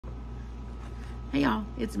Hey y'all,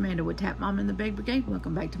 it's Amanda with Tap Mom and the Big Brigade.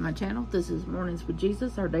 Welcome back to my channel. This is Mornings with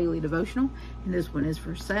Jesus, our daily devotional, and this one is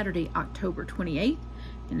for Saturday, October 28th,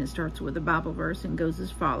 and it starts with a Bible verse and goes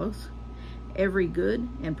as follows. Every good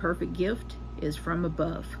and perfect gift is from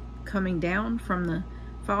above, coming down from the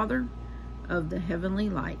Father of the heavenly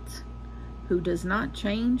lights, who does not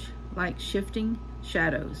change like shifting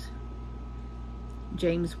shadows.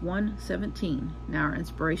 James 1:17, now our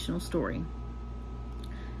inspirational story.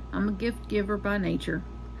 I'm a gift giver by nature.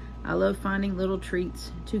 I love finding little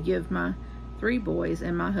treats to give my 3 boys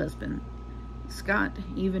and my husband. Scott,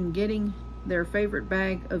 even getting their favorite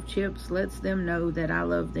bag of chips lets them know that I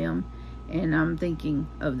love them and I'm thinking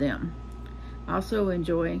of them. I also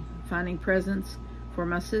enjoy finding presents for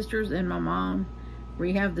my sisters and my mom.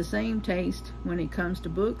 We have the same taste when it comes to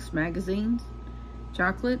books, magazines,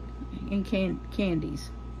 chocolate, and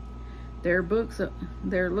candies. Their looks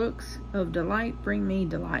of delight bring me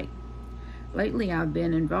delight. Lately, I've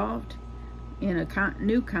been involved in a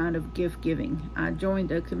new kind of gift giving. I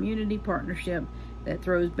joined a community partnership that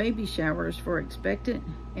throws baby showers for expectant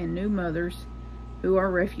and new mothers who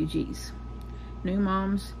are refugees. New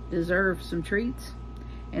moms deserve some treats,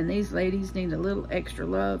 and these ladies need a little extra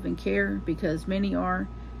love and care because many are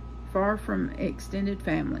far from extended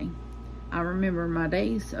family. I remember my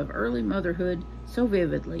days of early motherhood so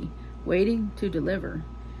vividly, waiting to deliver,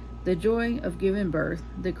 the joy of giving birth,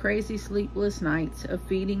 the crazy sleepless nights of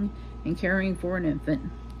feeding and caring for an infant.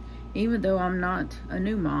 Even though I'm not a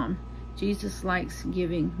new mom, Jesus likes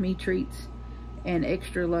giving me treats and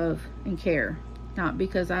extra love and care, not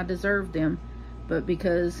because I deserve them, but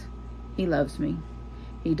because he loves me.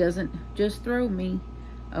 He doesn't just throw me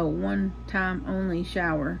a one-time only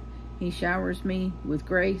shower. He showers me with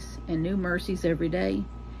grace and new mercies every day.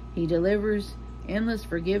 He delivers endless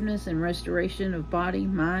forgiveness and restoration of body,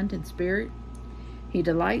 mind, and spirit. He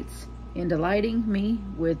delights in delighting me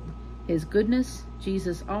with his goodness.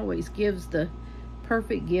 Jesus always gives the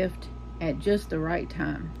perfect gift at just the right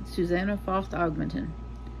time. Susanna Faust Augmentin.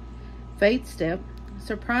 Faith step.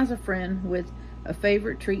 Surprise a friend with a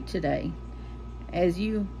favorite treat today. As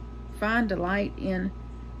you find delight in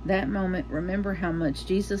that moment, remember how much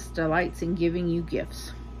Jesus delights in giving you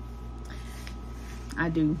gifts. I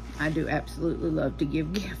do absolutely love to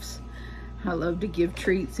give gifts. I love to give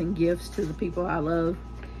treats and gifts to the people I love.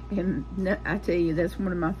 And I tell you, that's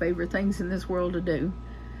one of my favorite things in this world to do.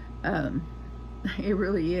 It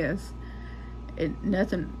really is.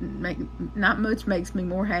 Not much makes me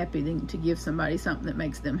more happy than to give somebody something that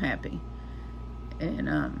makes them happy. And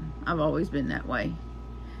I've always been that way.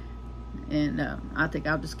 And I think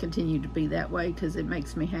I'll just continue to be that way because it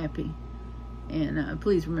makes me happy. And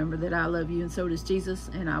please remember that I love you and so does Jesus.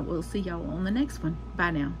 And I will see y'all on the next one.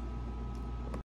 Bye now.